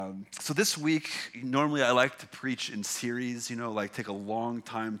So this week, normally I like to preach in series, like take a long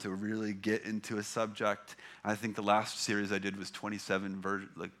time to really get into a subject. I think the last series I did was 27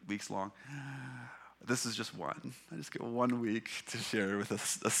 weeks long. This is just one. I just get 1 week to share with a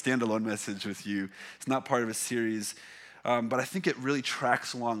standalone message with you. It's not part of a series, but I think it really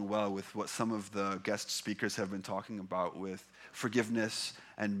tracks along well with what some of the guest speakers have been talking about with forgiveness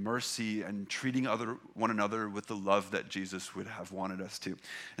and mercy and treating one another with the love that Jesus would have wanted us to.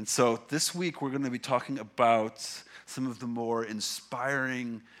 And so this week we're going to be talking about some of the more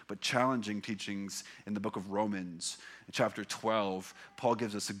inspiring but challenging teachings in the book of Romans. In chapter 12, Paul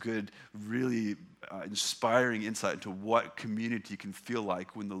gives us a good, really inspiring insight into what community can feel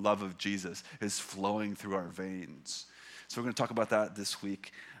like when the love of Jesus is flowing through our veins. So we're going to talk about that this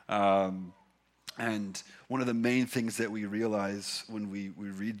week. And one of the main things that we realize when we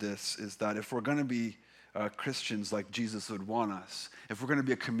read this is that if we're going to be Christians like Jesus would want us, if we're going to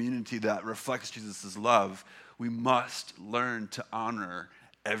be a community that reflects Jesus' love, we must learn to honor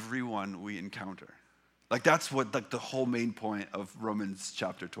everyone we encounter. That's what the whole main point of Romans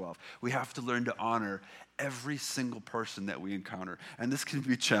chapter 12. We have to learn to honor every single person that we encounter. And this can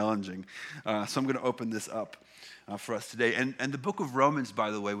be challenging. So I'm going to open this up for us today. And the book of Romans,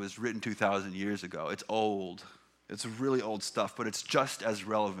 by the way, was written 2,000 years ago. It's old. It's really old stuff, but it's just as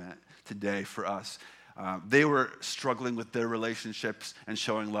relevant today for us. They were struggling with their relationships and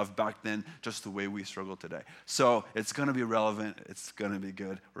showing love back then just the way we struggle today. So it's going to be relevant. It's going to be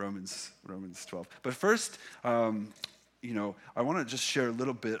good, Romans 12. But first, I want to just share a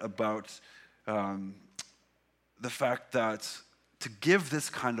little bit about the fact that to give this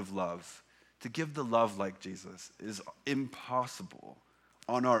kind of love, to give the love like Jesus, is impossible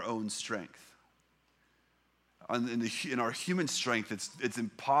on our own strength. In our human strength, it's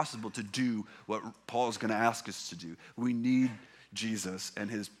impossible to do what Paul is going to ask us to do. We need Jesus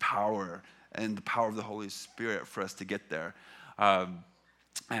and his power and the power of the Holy Spirit for us to get there.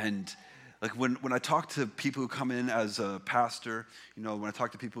 When I talk to people who come in as a pastor, when I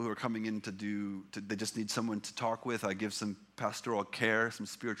talk to people who are coming in they just need someone to talk with, I give some pastoral care, some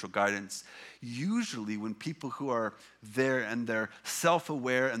spiritual guidance. Usually when people who are there and they're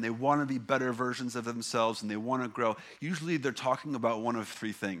self-aware and they want to be better versions of themselves and they want to grow, usually they're talking about one of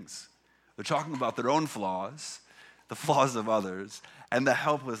three things. They're talking about their own flaws, the flaws of others, and the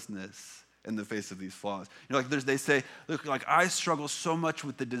helplessness in the face of these flaws. They say, look, I struggle so much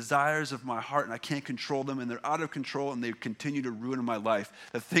with the desires of my heart and I can't control them and they're out of control and they continue to ruin my life.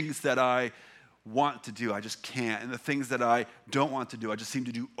 The things that I want to do, I just can't. And the things that I don't want to do, I just seem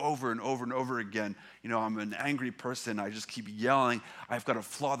to do over and over and over again. I'm an angry person. I just keep yelling. I've got a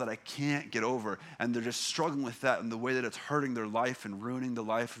flaw that I can't get over. And they're just struggling with that in the way that it's hurting their life and ruining the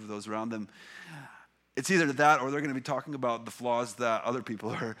life of those around them. It's either that or they're going to be talking about the flaws that other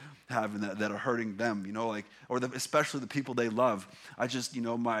people are having that are hurting them, especially the people they love. I just,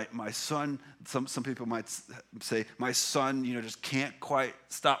 my son, some people might say, my son, just can't quite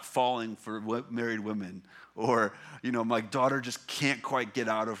stop falling for married women. Or, my daughter just can't quite get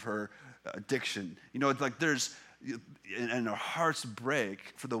out of her addiction. And our hearts break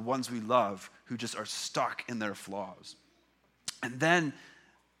for the ones we love who just are stuck in their flaws. And then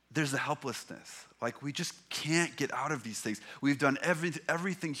there's the helplessness. We just can't get out of these things. We've done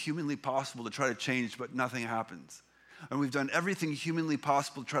everything humanly possible to try to change, but nothing happens. And we've done everything humanly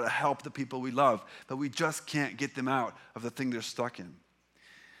possible to try to help the people we love, but we just can't get them out of the thing they're stuck in.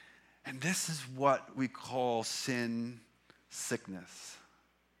 And this is what we call sin sickness.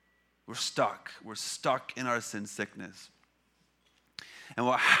 We're stuck. We're stuck in our sin sickness. And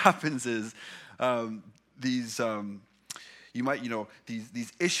what happens is these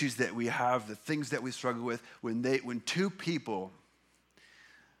issues that we have, the things that we struggle with, when two people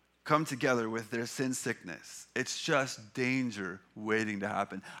come together with their sin sickness, it's just danger waiting to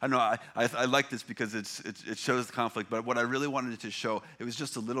happen. I know I like this because it shows the conflict, but what I really wanted to show, it was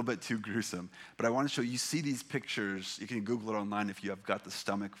just a little bit too gruesome. But I want to show you see these pictures. You can Google it online if you have got the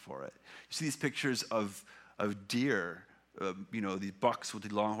stomach for it. You see these pictures of deer, these bucks with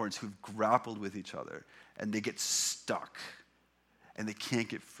the longhorns who've grappled with each other, and they get stuck. And they can't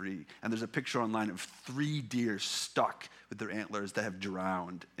get free. And there's a picture online of 3 deer stuck with their antlers that have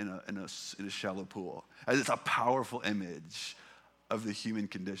drowned in a shallow pool. And it's a powerful image of the human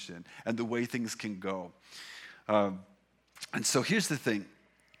condition and the way things can go. And so here's the thing.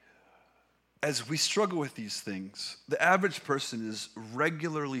 As we struggle with these things, the average person is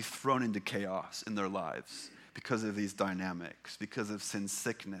regularly thrown into chaos in their lives because of these dynamics, because of sin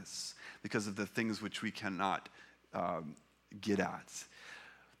sickness, because of the things which we cannot get at.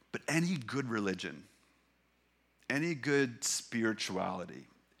 But any good religion, any good spirituality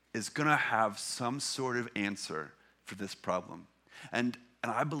is going to have some sort of answer for this problem. And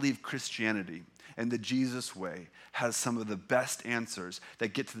I believe Christianity and the Jesus way has some of the best answers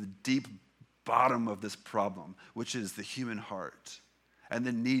that get to the deep bottom of this problem, which is the human heart and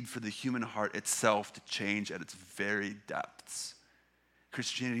the need for the human heart itself to change at its very depths.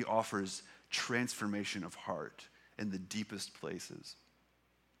 Christianity offers transformation of heart in the deepest places.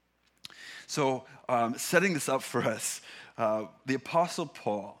 So, setting this up for us, the Apostle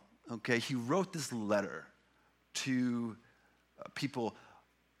Paul, okay, he wrote this letter to people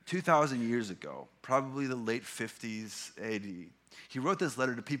 2,000 years ago, probably the late 50s AD. He wrote this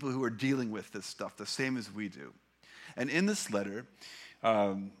letter to people who are dealing with this stuff, the same as we do. And in this letter,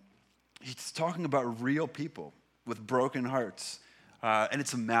 he's talking about real people with broken hearts. And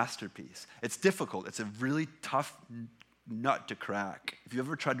it's a masterpiece. It's difficult. It's a really tough nut to crack. If you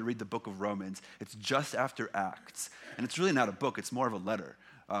ever tried to read the book of Romans, it's just after Acts. And it's really not a book. It's more of a letter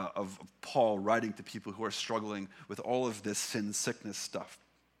of Paul writing to people who are struggling with all of this sin, sickness stuff.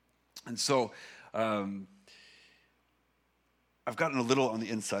 And so I've gotten a little on the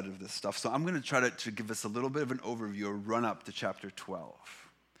inside of this stuff. So I'm going to try to give us a little bit of an overview, a run up to chapter 12.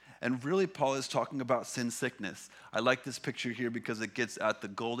 And really, Paul is talking about sin sickness. I like this picture here because it gets at the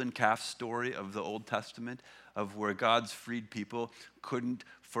golden calf story of the Old Testament, of where God's freed people couldn't,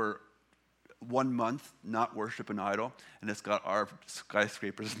 for 1 month, not worship an idol. And it's got our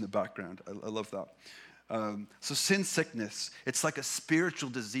skyscrapers in the background. I love that. So sin sickness, it's like a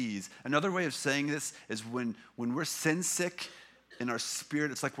spiritual disease. Another way of saying this is when we're sin sick in our spirit,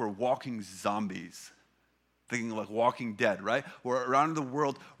 it's like we're walking zombies. Thinking like Walking Dead, right? We're around the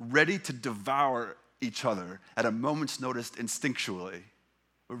world ready to devour each other at a moment's notice instinctually.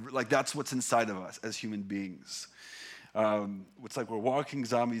 Like that's what's inside of us as human beings. It's like we're walking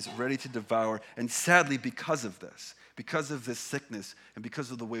zombies ready to devour. And sadly, because of this sickness, and because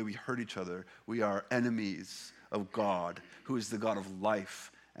of the way we hurt each other, we are enemies of God, who is the God of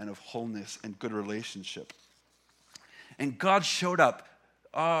life and of wholeness and good relationship. And God showed up.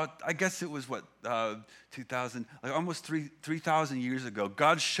 I guess it was 2,000, like almost 3,000 years ago.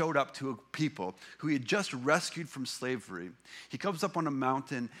 God showed up to a people who he had just rescued from slavery. He comes up on a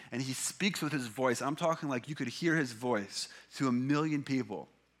mountain and he speaks with his voice. I'm talking like you could hear his voice to 1 million people.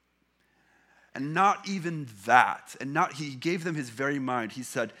 And not even that. And he gave them his very mind. He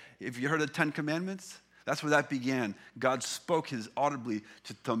said, have you heard of the 10 Commandments? That's where that began. God spoke his audibly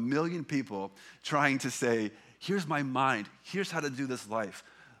to 1 million people, trying to say, here's my mind. Here's how to do this life.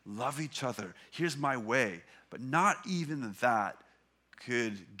 Love each other. Here's my way. But not even that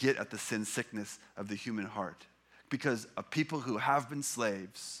could get at the sin sickness of the human heart. Because a people who have been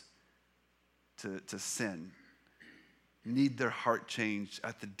slaves to sin need their heart changed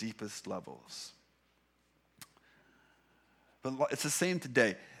at the deepest levels. But it's the same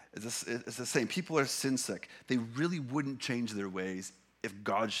today. It's the same. People are sin sick. They really wouldn't change their ways if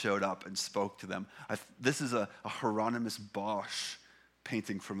God showed up and spoke to them. This is a Hieronymus Bosch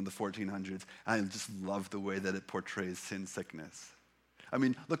painting from the 1400s. I just love the way that it portrays sin sickness. I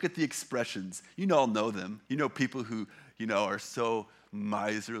mean, look at the expressions. You all know them. You know people who, are so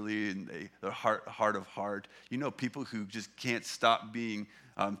miserly and they're heart of heart. You know people who just can't stop being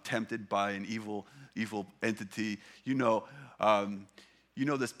tempted by an evil entity. You know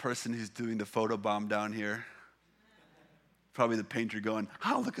this person who's doing the photobomb down here. Probably the painter going,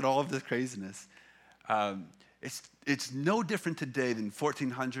 look at all of this craziness. It's no different today than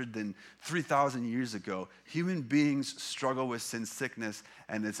 1,400, than 3,000 years ago. Human beings struggle with sin sickness,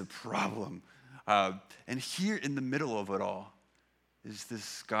 and it's a problem. And here in the middle of it all is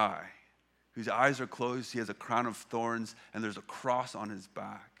this guy whose eyes are closed. He has a crown of thorns, and there's a cross on his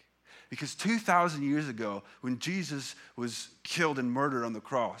back. Because 2,000 years ago, when Jesus was killed and murdered on the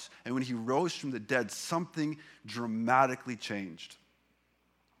cross, and when he rose from the dead, something dramatically changed.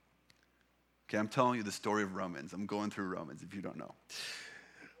 Okay, I'm telling you the story of Romans. I'm going through Romans if you don't know.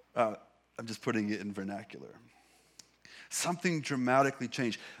 I'm just putting it in vernacular. Something dramatically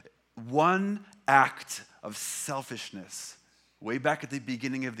changed. One act of selfishness, way back at the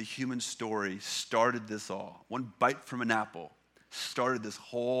beginning of the human story, started this all. One bite from an apple started this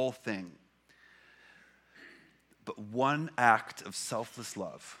whole thing. But one act of selfless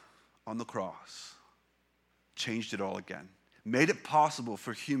love on the cross changed it all again. Made it possible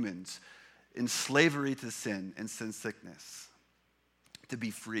for humans in slavery to sin and sin sickness to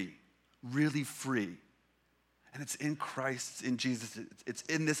be free, really free. And it's in Christ, it's in Jesus. It's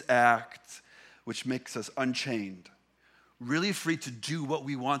in this act which makes us unchained, really free to do what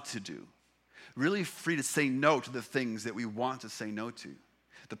we want to do. Really free to say no to the things that we want to say no to.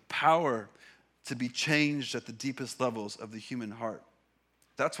 The power to be changed at the deepest levels of the human heart.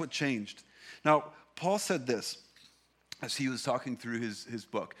 That's what changed. Now, Paul said this as he was talking through his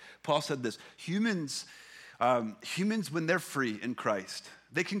book. Paul said this, humans, when they're free in Christ,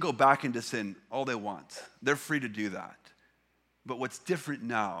 they can go back into sin all they want. They're free to do that. But what's different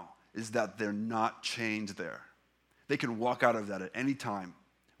now is that they're not chained there. They can walk out of that at any time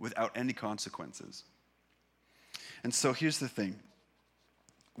without any consequences. And so here's the thing.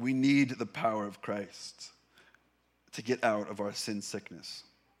 We need the power of Christ to get out of our sin sickness.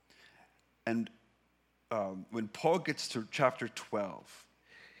 And when Paul gets to chapter 12,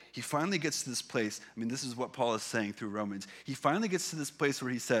 he finally gets to this place. I mean, this is what Paul is saying through Romans. He finally gets to this place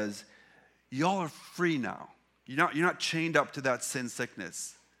where he says, y'all are free now. You're not chained up to that sin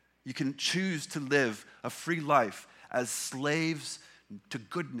sickness. You can choose to live a free life as slaves to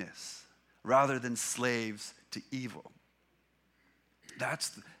goodness rather than slaves to evil.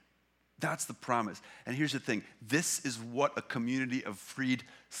 That's the promise. And here's the thing. This is what a community of freed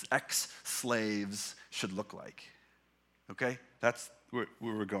ex-slaves should look like. Okay? That's where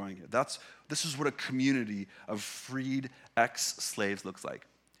we're going here. This is what a community of freed ex-slaves looks like.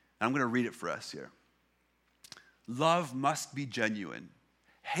 And I'm going to read it for us here. Love must be genuine.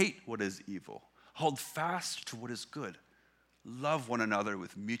 Hate what is evil. Hold fast to what is good. Love one another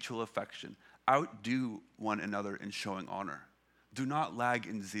with mutual affection. Outdo one another in showing honor. Do not lag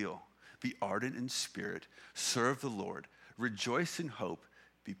in zeal. Be ardent in spirit. Serve the Lord. Rejoice in hope.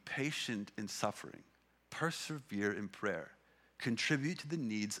 Be patient in suffering. Persevere in prayer. Contribute to the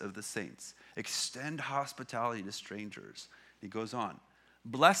needs of the saints. Extend hospitality to strangers. He goes on.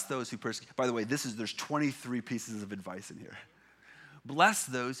 Bless those who persecute. By the way, there's 23 pieces of advice in here. Bless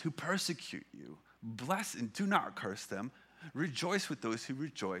those who persecute you. Bless and do not curse them. Rejoice with those who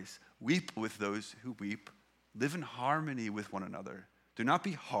rejoice. Weep with those who weep. Live in harmony with one another. Do not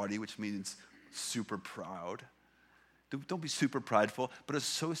be haughty, which means super proud. Don't be super prideful, but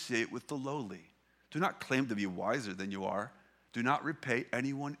associate with the lowly. Do not claim to be wiser than you are. Do not repay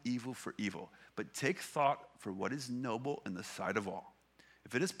anyone evil for evil, but take thought for what is noble in the sight of all.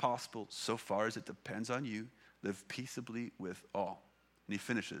 If it is possible, so far as it depends on you, live peaceably with all. And he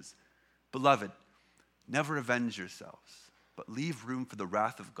finishes, Beloved, never avenge yourselves, but leave room for the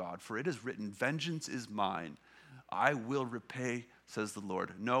wrath of God, for it is written, vengeance is mine. I will repay, says the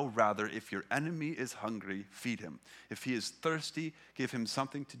Lord. No, rather, if your enemy is hungry, feed him. If he is thirsty, give him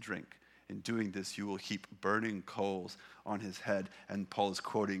something to drink. In doing this, you will heap burning coals on his head. And Paul is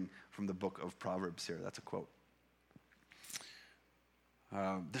quoting from the book of Proverbs here. That's a quote.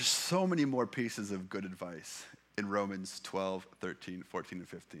 There's so many more pieces of good advice in Romans 12, 13, 14, and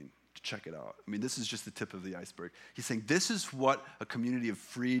 15. Check it out. I mean, this is just the tip of the iceberg. He's saying this is what a community of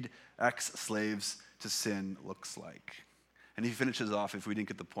freed ex-slaves to sin looks like. And he finishes off, if we didn't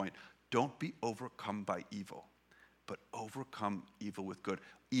get the point, don't be overcome by evil, but overcome evil with good.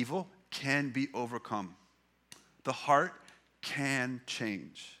 Evil can be overcome. The heart can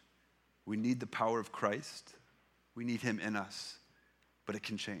change. We need the power of Christ. We need him in us, but it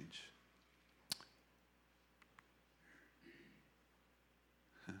can change.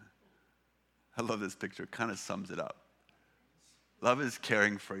 I love this picture. It kind of sums it up. Love is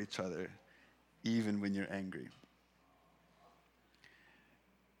caring for each other, even when you're angry.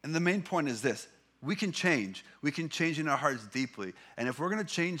 And the main point is this. We can change. We can change in our hearts deeply. And if we're going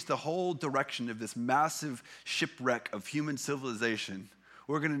to change the whole direction of this massive shipwreck of human civilization,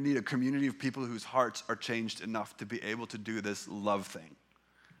 we're going to need a community of people whose hearts are changed enough to be able to do this love thing.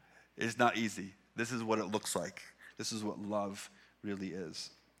 It's not easy. This is what it looks like. This is what love really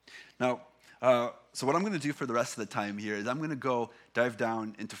is. Now, so what I'm going to do for the rest of the time here is I'm going to go dive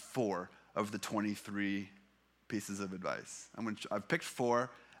down into 4 of the 23 pieces of advice. I've picked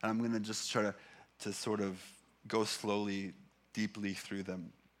 4, and I'm going to just try to sort of go slowly, deeply through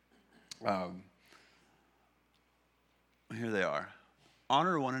them. Here they are.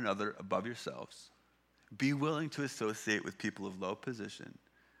 Honor one another above yourselves. Be willing to associate with people of low position.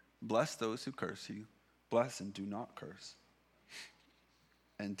 Bless those who curse you. Bless and do not curse.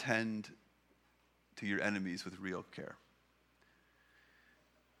 And tend to your enemies with real care.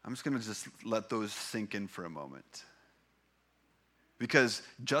 I'm just going to let those sink in for a moment. Because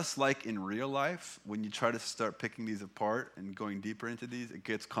just like in real life, when you try to start picking these apart and going deeper into these, it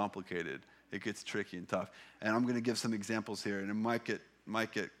gets complicated. It gets tricky and tough. And I'm going to give some examples here, and it might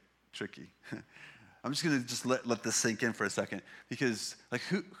get tricky. I'm just going to let this sink in for a second. Because like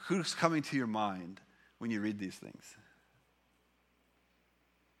who's coming to your mind when you read these things?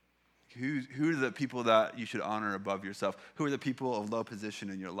 Who are the people that you should honor above yourself? Who are the people of low position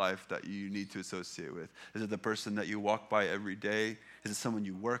in your life that you need to associate with? Is it the person that you walk by every day? Is it someone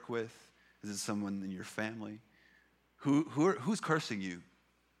you work with? Is it someone in your family? Who's cursing you?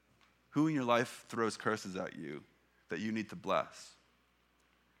 Who in your life throws curses at you that you need to bless?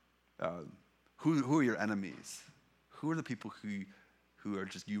 Who are your enemies? Who are the people who are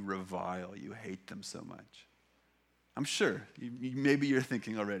just, you revile, you hate them so much? I'm sure, maybe you're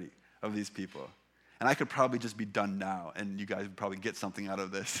thinking already of these people. And I could probably just be done now, and you guys would probably get something out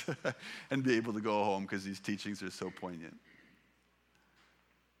of this and be able to go home because these teachings are so poignant.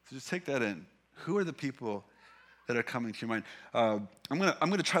 So just take that in. Who are the people that are coming to your mind? I'm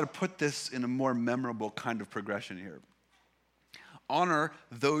gonna try to put this in a more memorable kind of progression here. Honor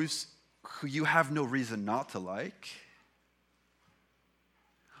those who you have no reason not to like.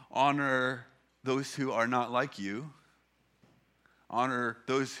 Honor those who are not like you. Honor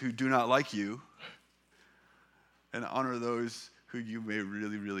those who do not like you. And honor those who you may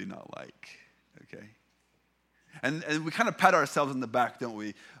really, really not like, okay? And we kind of pat ourselves on the back, don't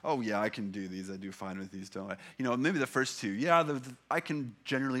we? Oh, yeah, I can do these. I do fine with these, don't I? You know, maybe the first two. Yeah, I can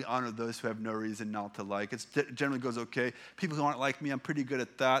generally honor those who have no reason not to like. It generally goes okay. People who aren't like me, I'm pretty good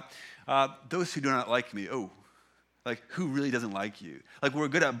at that. Those who do not like me, oh, like who really doesn't like you? Like we're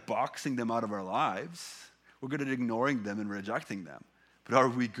good at boxing them out of our lives. We're good at ignoring them and rejecting them. But are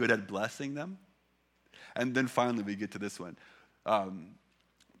we good at blessing them? And then finally we get to this one.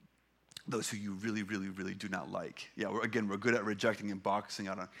 Those who you really, really, really do not like. Yeah, we're good at rejecting and boxing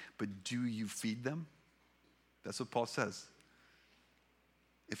out on. But do you feed them? That's what Paul says.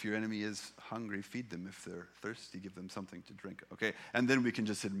 If your enemy is hungry, feed them. If they're thirsty, give them something to drink. Okay, and then we can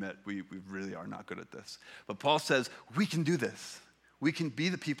just admit we really are not good at this. But Paul says we can do this. We can be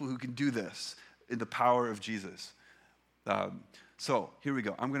the people who can do this in the power of Jesus. So here we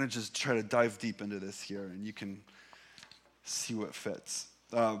go. I'm going to just try to dive deep into this here, and you can see what fits.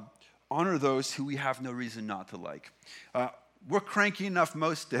 Honor those who we have no reason not to like. We're cranky enough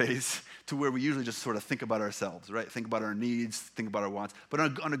most days to where we usually just sort of think about ourselves, right? Think about our needs, think about our wants. But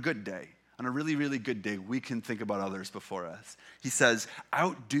on a good day, on a really, really good day, we can think about others before us. He says,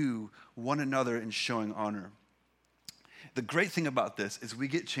 outdo one another in showing honor. The great thing about this is we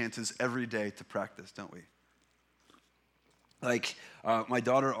get chances every day to practice, don't we? Like, my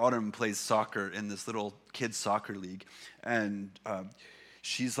daughter Autumn plays soccer in this little kids soccer league, and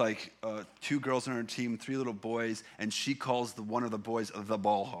she's like 2 girls on her team, 3 little boys, and she calls one of the boys the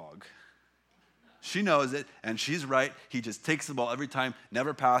ball hog. She knows it, and she's right. He just takes the ball every time,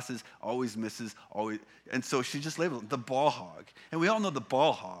 never passes, always misses, always. And so she just labeled him the ball hog. And we all know the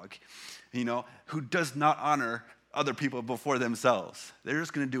ball hog, you know, who does not honor other people before themselves. They're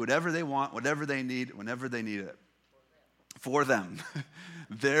just going to do whatever they want, whatever they need, whenever they need it. For them.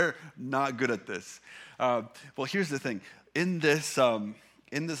 They're not good at this. Well, here's the thing. In this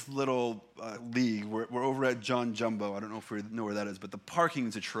little league, we're over at John Jumbo. I don't know if we know where that is, but the parking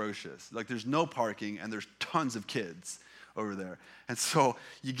is atrocious. Like, there's no parking, and there's tons of kids over there. And so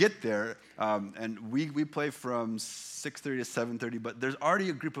you get there, and we play from 6:30 to 7:30, but there's already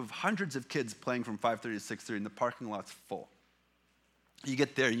a group of hundreds of kids playing from 5:30 to 6:30, and the parking lot's full. You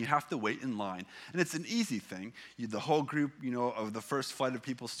get there and you have to wait in line. And it's an easy thing. The whole group, you know, of the first flight of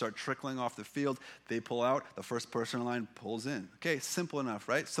people start trickling off the field. They pull out. The first person in line pulls in. Okay, simple enough,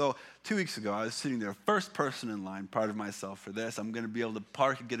 right? So 2 weeks ago, I was sitting there, first person in line, proud of myself for this. I'm going to be able to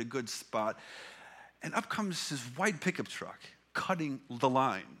park and get a good spot. And up comes this white pickup truck cutting the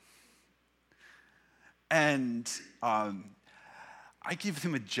line. And I give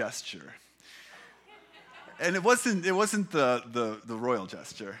him a gesture. And it wasn't the royal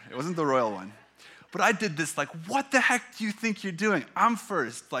gesture. It wasn't the royal one. But I did this like, what the heck do you think you're doing? I'm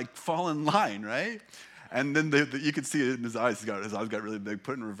first, like fall in line, right? And then you could see it in his eyes. His eyes got really big,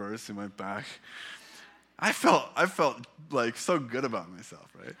 put in reverse, and went back. I felt like so good about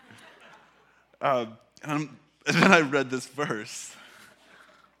myself, right? And then I read this verse.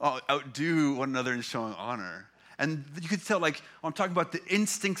 Outdo one another in showing honor. And you could tell, like, I'm talking about the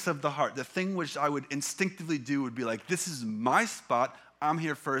instincts of the heart. The thing which I would instinctively do would be like, this is my spot. I'm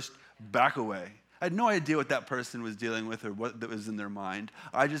here first. Back away. I had no idea what that person was dealing with or what was in their mind.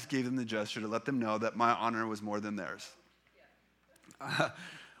 I just gave them the gesture to let them know that my honor was more than theirs.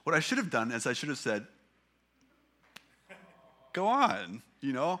 What I should have done is I should have said, go on,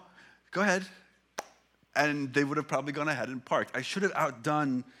 you know, go ahead. And they would have probably gone ahead and parked. I should have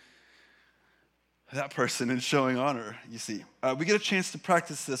outdone that person in showing honor, you see. We get a chance to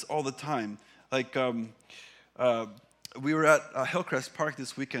practice this all the time. Like, we were at Hillcrest Park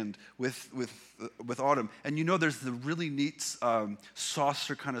this weekend with Autumn, and there's the really neat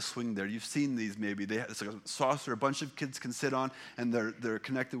saucer kind of swing there. You've seen these maybe. It's like a saucer a bunch of kids can sit on, and they're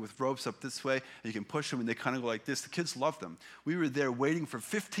connected with ropes up this way, and you can push them, and they kind of go like this. The kids love them. We were there waiting for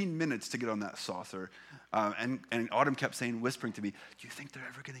 15 minutes to get on that saucer, and Autumn kept whispering to me, "Do you think they're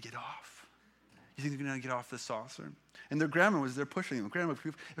ever going to get off? You think they're going to get off the saucer?" And their grandma was there pushing them.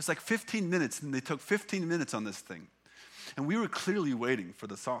 It was like 15 minutes, and they took 15 minutes on this thing. And we were clearly waiting for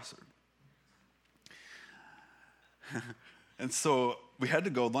the saucer. And so we had to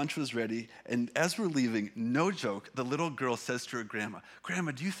go, lunch was ready, and as we're leaving, no joke, the little girl says to her grandma,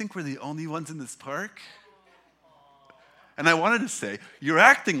 "Grandma, do you think we're the only ones in this park?" And I wanted to say, "You're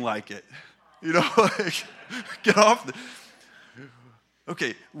acting like it." Like, get off the...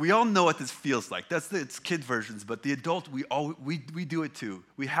 Okay, we all know what this feels like. It's kid versions, but the adult, we do it too.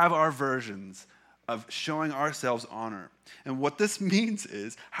 We have our versions of showing ourselves honor. And what this means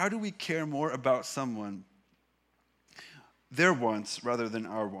is, how do we care more about someone, their wants rather than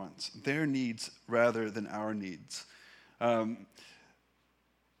our wants, their needs rather than our needs?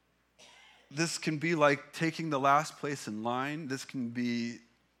 This can be like taking the last place in line. This can be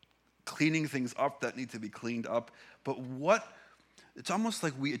cleaning things up that need to be cleaned up. But it's almost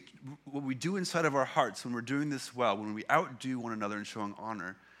like what we do inside of our hearts when we're doing this well, when we outdo one another in showing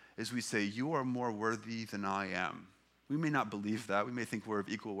honor, is we say, "You are more worthy than I am." We may not believe that. We may think we're of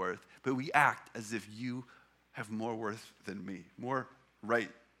equal worth, but we act as if you have more worth than me, more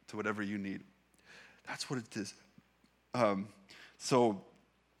right to whatever you need. That's what it is. So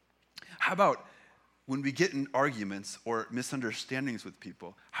how about when we get in arguments or misunderstandings with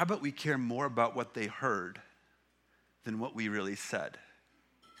people, how about we care more about what they heard than what we really said?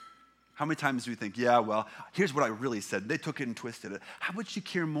 How many times do we think, "Yeah, well, here's what I really said. They took it and twisted it." How about you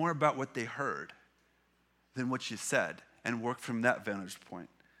care more about what they heard than what you said and work from that vantage point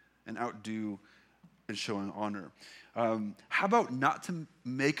and outdo in showing honor? How about not to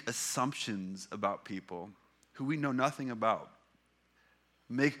make assumptions about people who we know nothing about?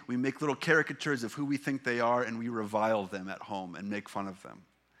 We make little caricatures of who we think they are, and we revile them at home and make fun of them,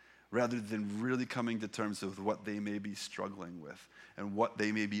 rather than really coming to terms with what they may be struggling with and what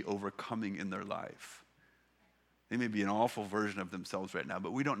they may be overcoming in their life. They may be an awful version of themselves right now,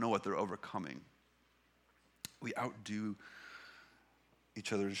 but we don't know what they're overcoming. We outdo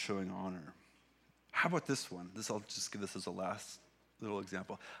each other in showing honor. How about this one? I'll just give this as a last little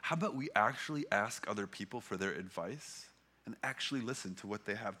example. How about we actually ask other people for their advice and actually listen to what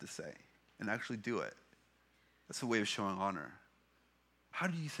they have to say and actually do it? That's a way of showing honor. How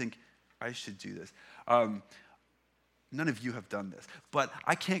do you think I should do this? None of you have done this, but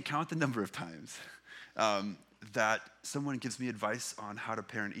I can't count the number of times that someone gives me advice on how to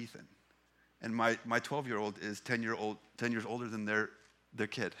parent Ethan. And my 12-year-old is 10 years older than their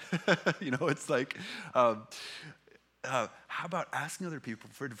kid. It's like, how about asking other people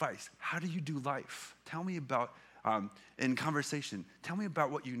for advice? How do you do life? Tell me about, in conversation, tell me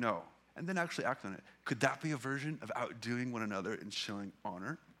about what you know, and then actually act on it. Could that be a version of outdoing one another and showing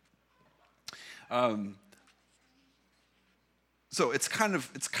honor? So it's kind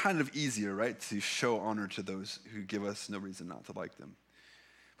of easier, right, to show honor to those who give us no reason not to like them.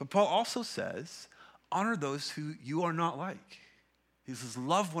 But Paul also says, honor those who you are not like. He says,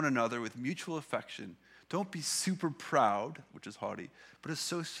 love one another with mutual affection. Don't be super proud, which is haughty, but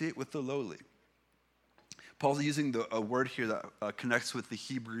associate with the lowly. Paul's using a word here that connects with the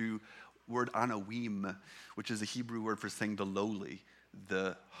Hebrew word anawim, which is a Hebrew word for saying the lowly,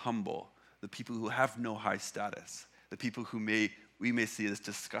 the humble, the people who have no high status, the people who we may see as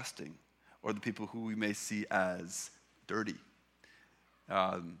disgusting, or the people who we may see as dirty.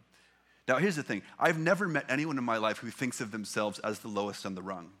 Now, here's the thing. I've never met anyone in my life who thinks of themselves as the lowest on the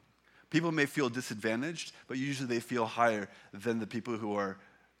rung. People may feel disadvantaged, but usually they feel higher than the people who are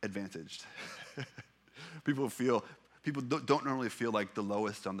advantaged. People don't normally feel like the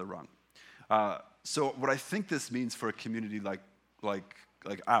lowest on the rung. So what I think this means for a community like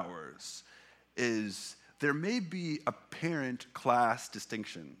ours is there may be apparent class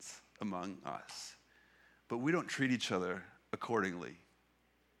distinctions among us, but we don't treat each other accordingly.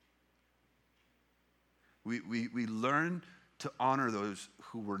 We learn to honor those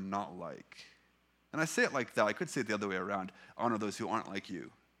who we're not like. And I say it like that. I could say it the other way around. Honor those who aren't like you.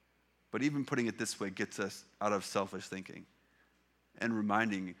 But even putting it this way gets us out of selfish thinking and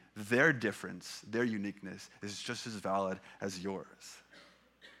reminding their difference, their uniqueness is just as valid as yours.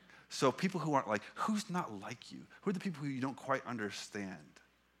 So people who aren't like, who's not like you? Who are the people who you don't quite understand?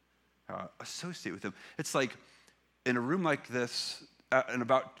 Associate with them. It's like in a room like this, in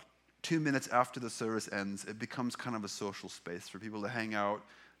about 2 minutes after the service ends, it becomes kind of a social space for people to hang out,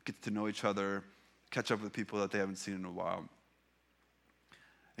 get to know each other, catch up with people that they haven't seen in a while.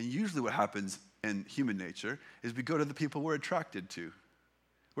 And usually what happens in human nature is we go to the people we're attracted to.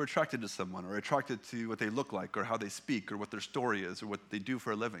 We're attracted to someone, or attracted to what they look like, or how they speak, or what their story is, or what they do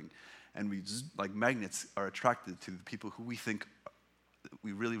for a living. And we, like magnets, are attracted to the people who we think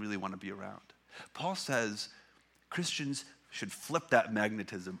we really, really want to be around. Paul says Christians should flip that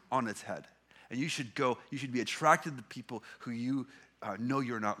magnetism on its head. And you should be attracted to people who you know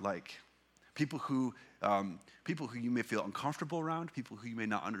you're not like. People who you may feel uncomfortable around, people who you may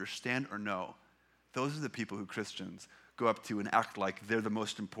not understand or know. Those are the people who Christians go up to and act like they're the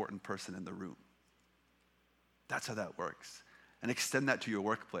most important person in the room. That's how that works. And extend that to your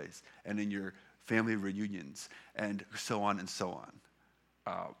workplace and in your family reunions and so on and so on.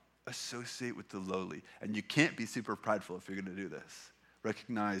 Associate with the lowly. And you can't be super prideful if you're going to do this.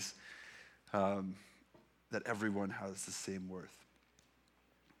 Recognize that everyone has the same worth.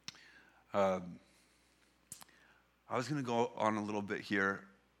 I was going to go on a little bit here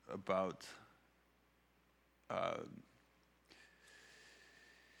about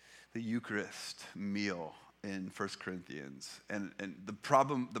the Eucharist meal in 1 Corinthians. And the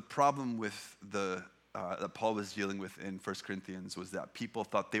problem with that Paul was dealing with in 1 Corinthians was that people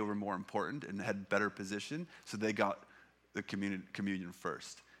thought they were more important and had better position, so they got the communion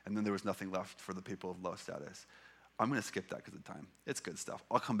first. And then there was nothing left for the people of low status. I'm going to skip that because of time. It's good stuff.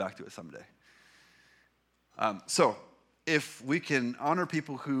 I'll come back to it someday. So if we can honor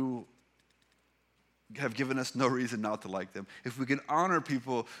people who have given us no reason not to like them, if we can honor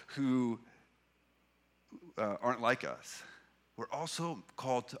people who aren't like us, we're also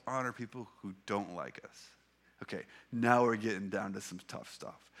called to honor people who don't like us. Okay, now we're getting down to some tough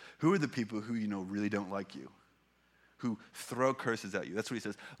stuff. Who are the people who really don't like you? Who throw curses at you? That's what he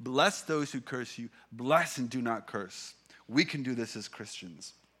says. Bless those who curse you. Bless and do not curse. We can do this as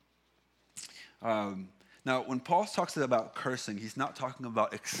Christians. Now, when Paul talks about cursing, he's not talking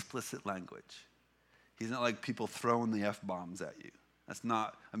about explicit language. He's not like people throwing the F-bombs at you. That's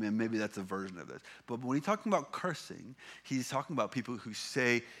not, maybe that's a version of this. But when he's talking about cursing, he's talking about people who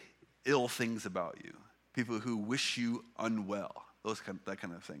say ill things about you, people who wish you unwell, that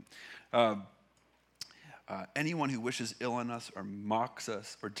kind of thing. Anyone who wishes ill on us or mocks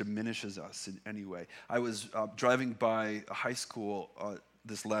us or diminishes us in any way. I was driving by a high school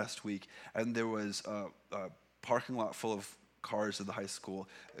this last week, and there was a parking lot full of cars at the high school.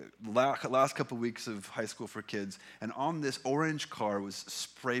 Last couple of weeks of high school for kids, and on this orange car was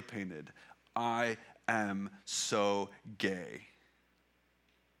spray painted, "I am so gay."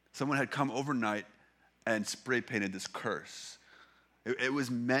 Someone had come overnight and spray painted this curse. It was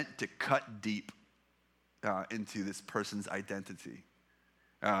meant to cut deep into this person's identity.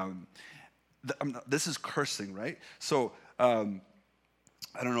 This is cursing, right? So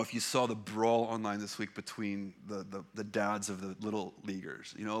I don't know if you saw the brawl online this week between the dads of the little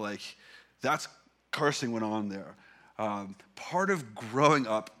leaguers. That's cursing went on there. Part of growing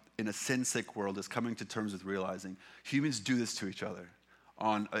up in a sin-sick world is coming to terms with realizing humans do this to each other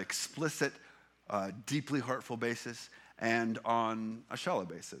on an explicit, deeply hurtful basis and on a shallow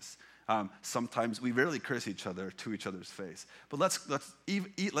basis. Sometimes we rarely curse each other to each other's face. But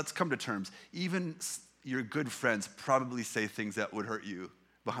let's come to terms. Even your good friends probably say things that would hurt you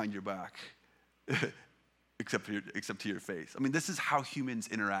behind your back, except to your face. This is how humans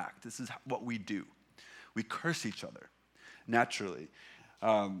interact. This is what we do. We curse each other naturally.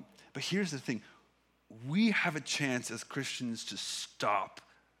 But here's the thing. We have a chance as Christians to stop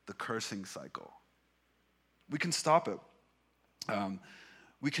the cursing cycle. We can stop it.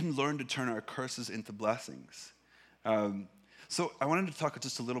 We can learn to turn our curses into blessings. So I wanted to talk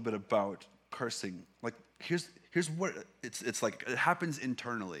just a little bit about cursing. Here's what it's like. It happens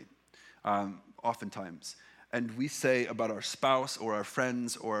internally, oftentimes. And we say about our spouse or our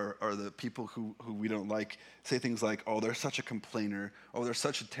friends or the people who we don't like, say things like, "Oh, they're such a complainer. Oh, they're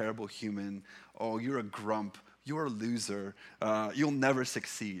such a terrible human. Oh, you're a grump. You're a loser. You'll never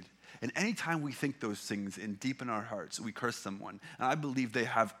succeed." And anytime we think those things deep in our hearts, we curse someone. And I believe they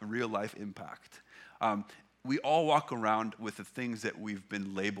have real life impact. We all walk around with the things that we've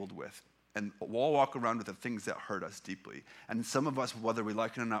been labeled with. And we'll all walk around with the things that hurt us deeply. And some of us, whether we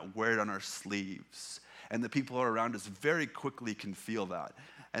like it or not, wear it on our sleeves. And the people around us very quickly can feel that.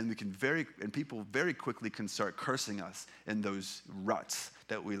 And people very quickly can start cursing us in those ruts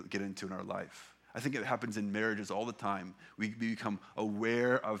that we get into in our life. I think it happens in marriages all the time. We become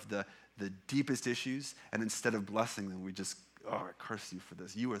aware of the deepest issues, and instead of blessing them, we just, "Oh, I curse you for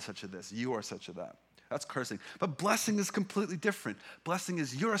this. You are such a this. You are such a that." That's cursing. But blessing is completely different. Blessing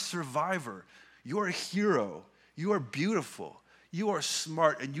is you're a survivor. You're a hero. You are beautiful. You are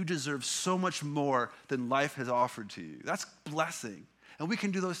smart, and you deserve so much more than life has offered to you. That's blessing. And we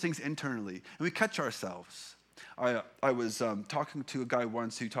can do those things internally, and we catch ourselves. I was talking to a guy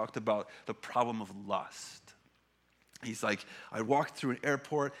once who talked about the problem of lust. He's like, I walked through an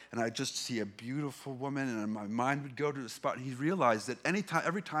airport and I just see a beautiful woman and my mind would go to a spot. And he realized that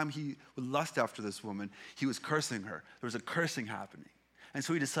every time he would lust after this woman, he was cursing her. There was a cursing happening. And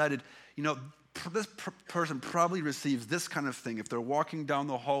so he decided, this person probably receives this kind of thing. If they're walking down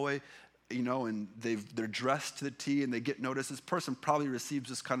the hallway, and they're dressed to the T and they get noticed, this person probably receives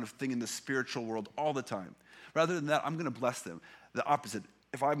this kind of thing in the spiritual world all the time. Rather than that, I'm going to bless them. The opposite.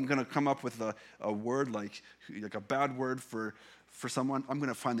 If I'm going to come up with a word like a bad word for someone, I'm going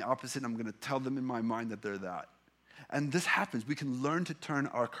to find the opposite and I'm going to tell them in my mind that they're that. And this happens. We can learn to turn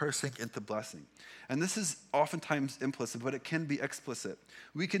our cursing into blessing. And this is oftentimes implicit, but it can be explicit.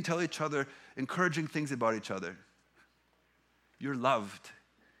 We can tell each other encouraging things about each other. You're loved.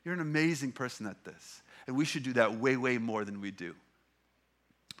 You're an amazing person at this. And we should do that way, way more than we do.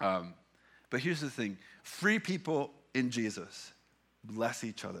 But here's the thing. Free people in Jesus bless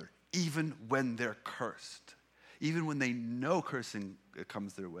each other, even when they're cursed. Even when they know cursing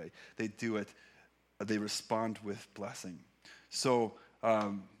comes their way, they do it, they respond with blessing. So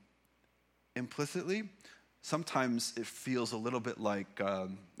implicitly, sometimes it feels a little bit like a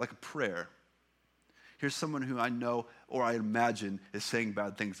prayer. Here's someone who I know or I imagine is saying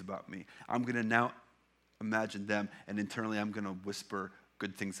bad things about me. I'm going to now imagine them, and internally I'm going to whisper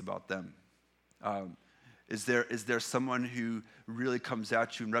good things about them. Is there someone who really comes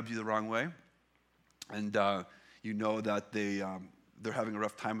at you and rubs you the wrong way, and you know that they're having a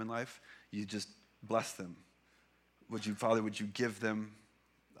rough time in life? You just bless them. Father, would you give them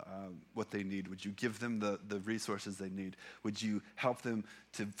what they need? Would you give them the resources they need? Would you help them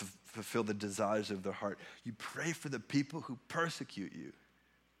to fulfill the desires of their heart? You pray for the people who persecute you.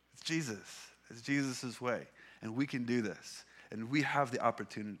 It's Jesus. It's Jesus' way. And we can do this. And we have the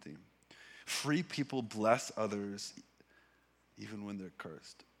opportunity. Free people bless others even when they're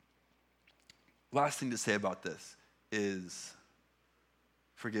cursed. Last thing to say about this is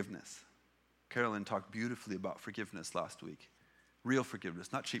forgiveness. Carolyn talked beautifully about forgiveness last week. Real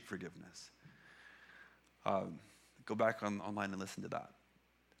forgiveness, not cheap forgiveness. Go back online and listen to that.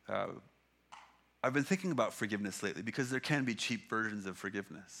 I've been thinking about forgiveness lately because there can be cheap versions of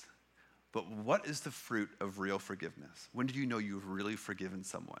forgiveness. But what is the fruit of real forgiveness? When do you know you've really forgiven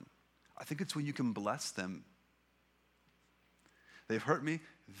someone? I think it's when you can bless them. They've hurt me,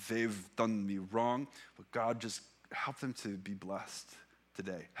 they've done me wrong, but God, just help them to be blessed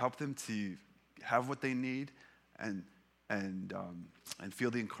today. Help them to have what they need and feel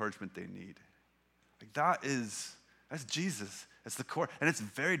the encouragement they need. Like that's Jesus. It's the core, and it's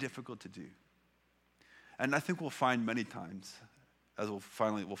very difficult to do. And I think we'll find many times, as we'll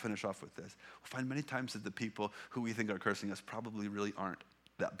finish off with this, we'll find many times that the people who we think are cursing us probably really aren't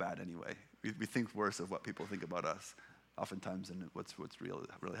that bad anyway. We think worse of what people think about us oftentimes than what's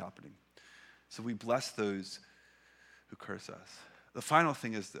really happening. So we bless those who curse us. The final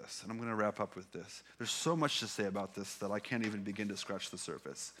thing is this, and I'm going to wrap up with this. There's so much to say about this that I can't even begin to scratch the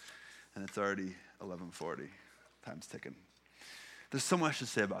surface. And it's already 11:40. Time's ticking. There's so much to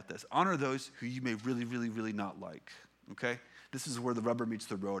say about this. Honor those who you may really, really, really not like, okay? This is where the rubber meets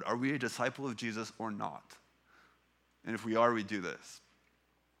the road. Are we a disciple of Jesus or not? And if we are, we do this.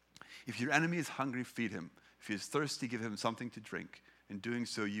 If your enemy is hungry, feed him. If he is thirsty, give him something to drink. In doing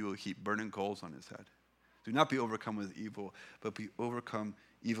so, you will heap burning coals on his head. Do not be overcome with evil, but be overcome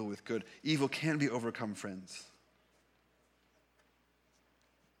evil with good. Evil can be overcome, friends.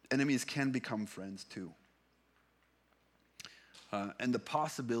 Enemies can become friends too. And the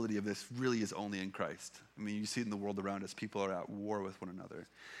possibility of this really is only in Christ. I mean, you see it in the world around us. People are at war with one another.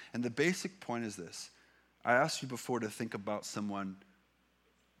 And the basic point is this. I asked you before to think about someone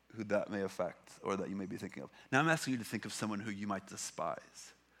who that may affect or that you may be thinking of. Now I'm asking you to think of someone who you might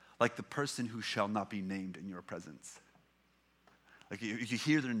despise, like the person who shall not be named in your presence. Like if you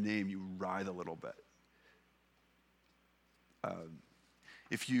hear their name, you writhe a little bit.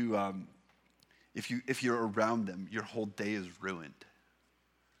 If you're around them, your whole day is ruined.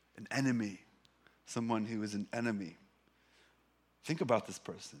 An enemy, someone who is an enemy. Think about this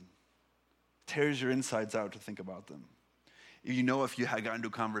person. Tears your insides out to think about them. You know, if you had gotten into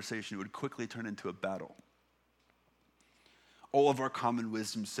a conversation, it would quickly turn into a battle. All of our common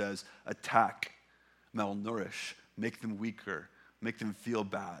wisdom says, attack, malnourish, make them weaker, make them feel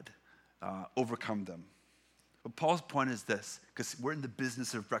bad, overcome them. But Paul's point is this, because we're in the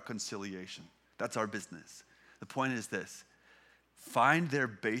business of reconciliation. That's our business. The point is this: find their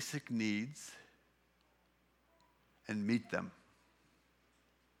basic needs and meet them.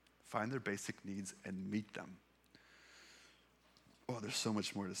 Find their basic needs and meet them. Oh, there's so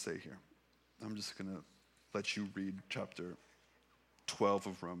much more to say here. I'm just going to let you read chapter 12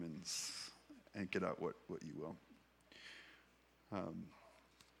 of Romans and get out what you will.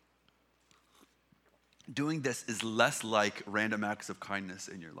 Doing this is less like random acts of kindness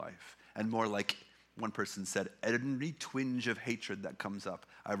in your life and more like, one person said, any twinge of hatred that comes up,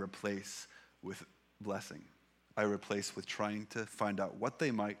 I replace with blessing. I replace with trying to find out what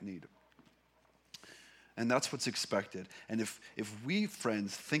they might need. And that's what's expected. And if we,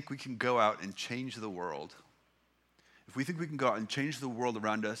 friends, think we can go out and change the world, if we think we can go out and change the world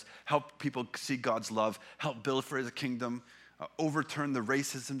around us, help people see God's love, help build for his kingdom, overturn the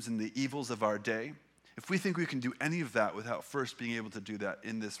racisms and the evils of our day, if we think we can do any of that without first being able to do that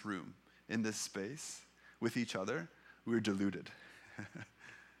in this room, in this space, with each other, we're deluded.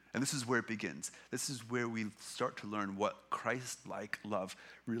 And this is where it begins. This is where we start to learn what Christ-like love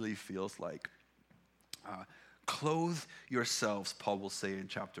really feels like. Clothe yourselves, Paul will say in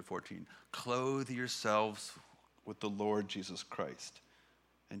chapter 14. Clothe yourselves with the Lord Jesus Christ.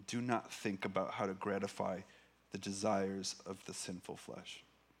 And do not think about how to gratify the desires of the sinful flesh.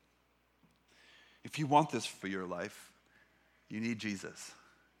 If you want this for your life, you need Jesus.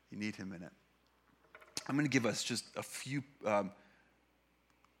 You need him in it. I'm going to give us just a few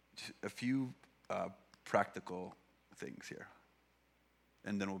practical things here,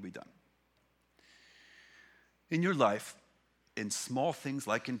 and then we'll be done. In your life, in small things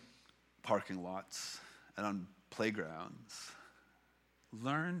like in parking lots and on playgrounds,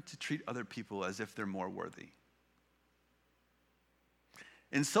 learn to treat other people as if they're more worthy.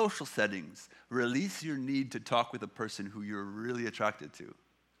 In social settings, release your need to talk with a person who you're really attracted to.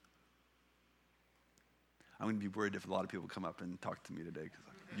 I'm going to be worried if a lot of people come up and talk to me today because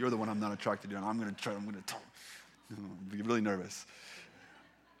you're the one I'm not attracted to, and I'm going to talk. I'll be really nervous.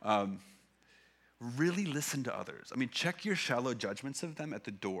 Really listen to others. I mean, check your shallow judgments of them at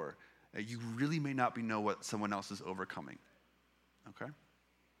the door. You really may not know what someone else is overcoming. Okay?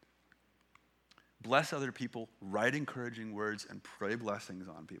 Bless other people, write encouraging words, and pray blessings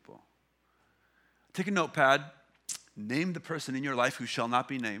on people. Take a notepad, name the person in your life who shall not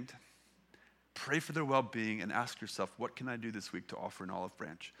be named, pray for their well-being, and ask yourself, what can I do this week to offer an olive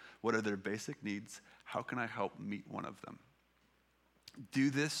branch? What are their basic needs? How can I help meet one of them?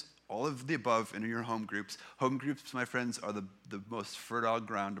 Do this, all of the above, in your home groups. Home groups, my friends, are the most fertile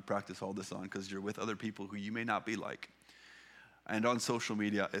ground to practice all this on because you're with other people who you may not be like. And on social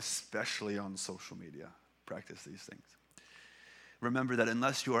media, especially on social media, practice these things. Remember that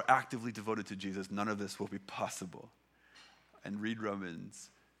unless you are actively devoted to Jesus, none of this will be possible. And read Romans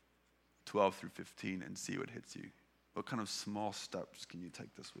 12 through 15 and see what hits you. What kind of small steps can you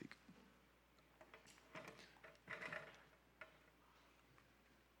take this week?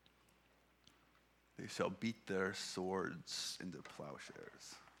 They shall beat their swords into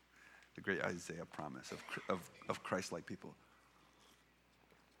plowshares. The great Isaiah promise of Christ-like people.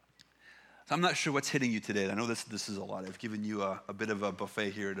 So I'm not sure what's hitting you today. I know this is a lot. I've given you a bit of a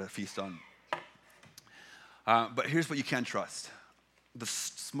buffet here to feast on. But here's what you can trust. The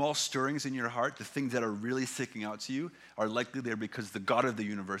small stirrings in your heart, the things that are really sticking out to you, are likely there because the God of the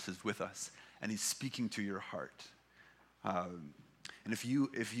universe is with us, and he's speaking to your heart. And if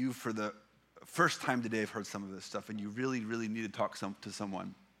you for the first time today have heard some of this stuff, and you really, really need to talk to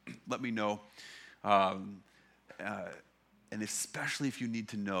someone, let me know. And especially if you need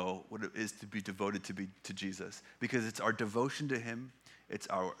to know what it is to be devoted to Jesus, because it's our devotion to him, it's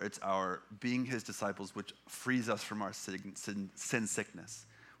our being his disciples, which frees us from our sin sickness,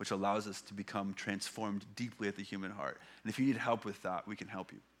 which allows us to become transformed deeply at the human heart. And if you need help with that, we can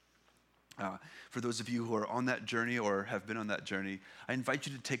help you. For those of you who are on that journey or have been on that journey, I invite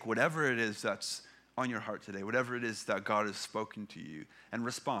you to take whatever it is that's on your heart today, whatever it is that God has spoken to you, and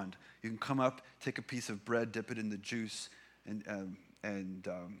respond. You can come up, take a piece of bread, dip it in the juice, and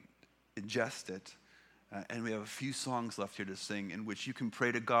ingest it. And we have a few songs left here to sing in which you can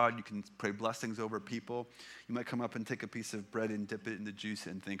pray to God, you can pray blessings over people. You might come up and take a piece of bread and dip it in the juice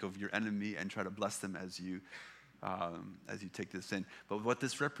and think of your enemy and try to bless them as you take this in. But what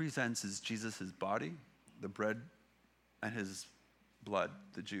this represents is Jesus' body, the bread, and his blood,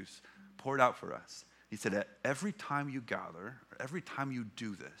 the juice, poured out for us. He said, every time you gather, or every time you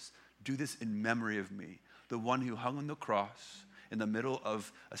do this in memory of me, the one who hung on the cross in the middle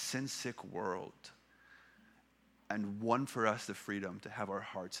of a sin-sick world and won for us the freedom to have our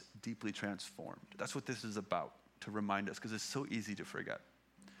hearts deeply transformed. That's what this is about, to remind us, because it's so easy to forget.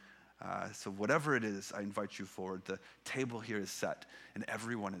 So whatever it is, I invite you forward. The table here is set, and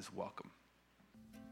everyone is welcome.